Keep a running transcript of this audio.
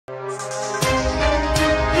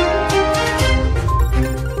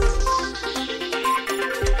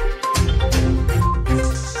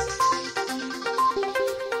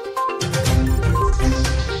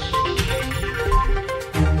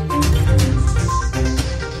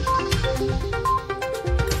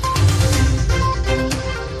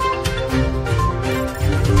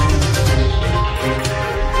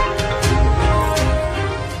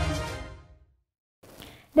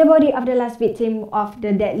body of the last victim of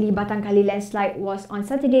the deadly Batangkali landslide was on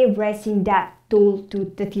Saturday, raising that toll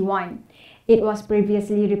to 31. It was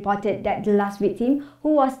previously reported that the last victim,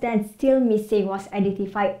 who was then still missing, was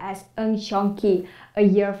identified as Ng Chong Ki, a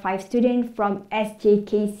Year 5 student from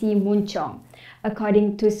SJKC Munchong.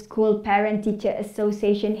 According to School Parent-Teacher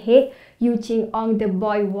Association head Yu Ching Ong, the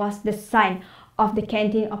boy was the son of the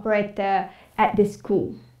canteen operator at the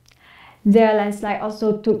school. The landslide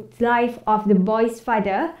also took the life of the boy's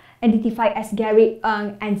father, identified as Gary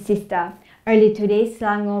Ng, and sister. Early today,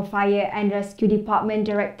 Selangor Fire and Rescue Department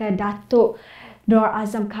Director Datuk Nur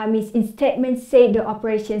Azam Khamis in statement said the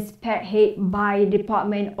operations spearheaded by the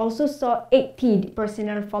department also saw 80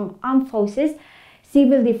 personnel from Armed Forces,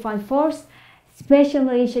 Civil Defence Force, Special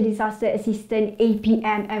Malaysia Disaster Assistance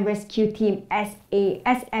APM and Rescue Team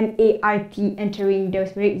SMART entering the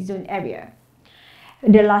red zone area.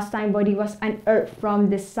 The last time body was unearthed from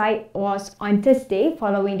the site was on Thursday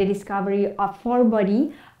following the discovery of 4 bodies,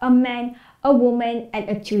 a man, a woman and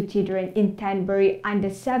 2 children in 10 buried under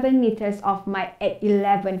 7 meters of mud at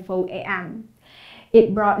 11:04 a.m.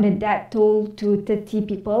 It brought the death toll to 30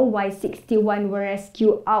 people, while 61 were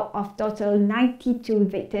rescued out of total 92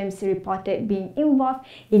 victims reported being involved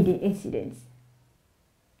in the incidents.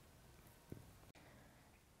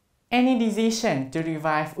 Any decision to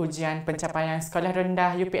revive ujian pencapaian sekolah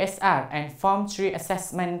rendah UPSR and Form 3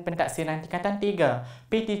 Assessment Pentaksiran Tingkatan 3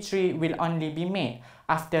 PT3 will only be made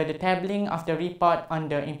after the tabling of the report on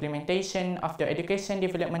the implementation of the Education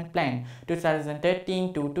Development Plan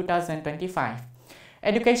 2013 to 2025.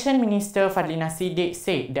 Education Minister Fadlina Siddiq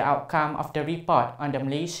said the outcome of the report on the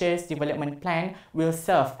Malaysia's development plan will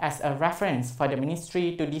serve as a reference for the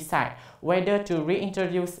ministry to decide whether to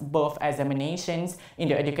reintroduce both examinations in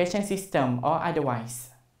the education system or otherwise.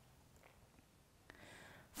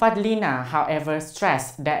 Fadlina, however,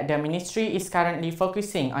 stressed that the ministry is currently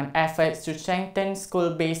focusing on efforts to strengthen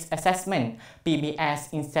school-based assessment (PBS)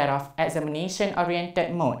 instead of examination-oriented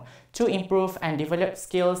mode to improve and develop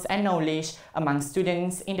skills and knowledge among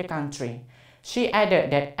students in the country. She added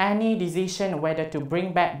that any decision whether to bring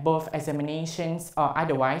back both examinations or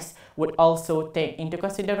otherwise would also take into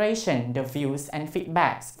consideration the views and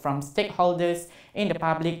feedbacks from stakeholders in the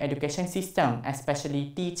public education system, especially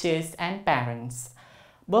teachers and parents.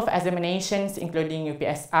 Both examinations, including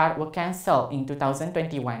UPSR, were cancelled in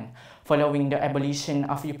 2021. Following the abolition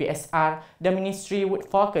of UPSR, the ministry would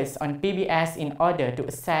focus on PBS in order to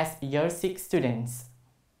assess Year 6 students.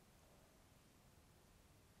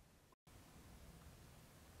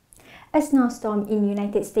 A snowstorm in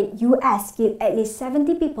United States, US killed at least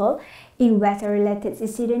 70 people in weather-related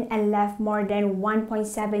incident and left more than 1.7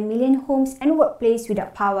 million homes and workplaces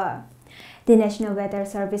without power. The National Weather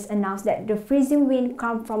Service announced that the freezing wind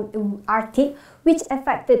comes from the Arctic, which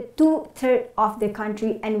affected 2/3 of the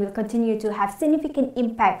country and will continue to have significant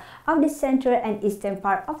impact on the central and eastern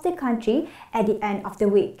part of the country at the end of the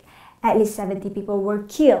week. At least 70 people were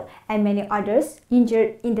killed and many others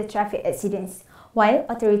injured in the traffic accidents, while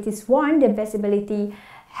authorities warned the visibility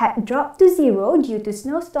had dropped to zero due to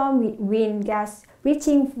snowstorm with wind gusts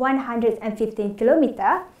reaching 115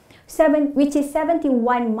 km, which is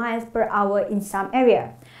 71 miles per hour in some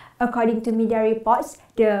area. According to media reports,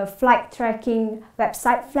 the flight tracking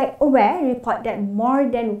website FlightAware reported that more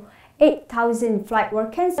than 8,000 flights were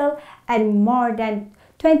cancelled and more than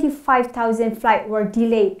 25,000 flights were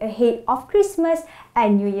delayed ahead of Christmas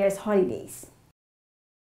and New Year's holidays.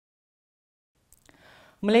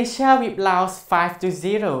 Malaysia whipped Laos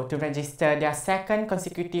 5-0 to register their second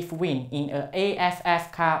consecutive win in a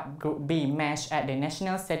AFF Cup Group B match at the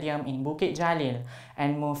National Stadium in Bukit Jalil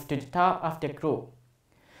and moved to the top of the group.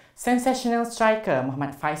 Sensational striker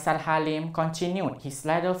Muhammad Faisal Halim continued his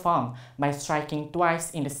ladle form by striking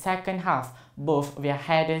twice in the second half, both via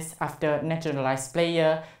headers after naturalized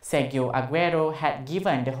player Sergio Aguero had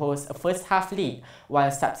given the hosts a first-half lead,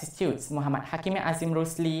 while substitutes Muhammad Hakim Azim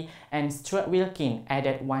Rosli and Stuart Wilkin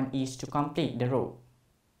added 1 each to complete the row.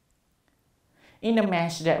 In the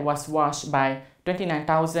match that was watched by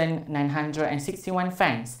 29,961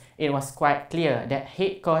 fans, it was quite clear that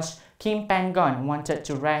head coach Kim Pangon wanted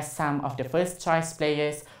to rest some of the first-choice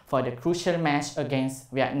players for the crucial match against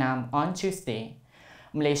Vietnam on Tuesday.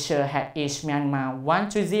 Malaysia had edged Myanmar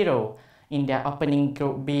 1-0 in their opening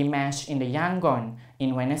Group B match in the Yangon on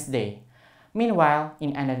Wednesday. Meanwhile,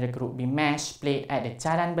 in another Group B match played at the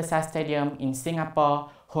Jalan Besar Stadium in Singapore,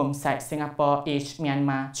 home side Singapore edged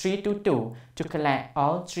Myanmar 3-2 to collect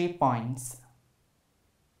all 3 points.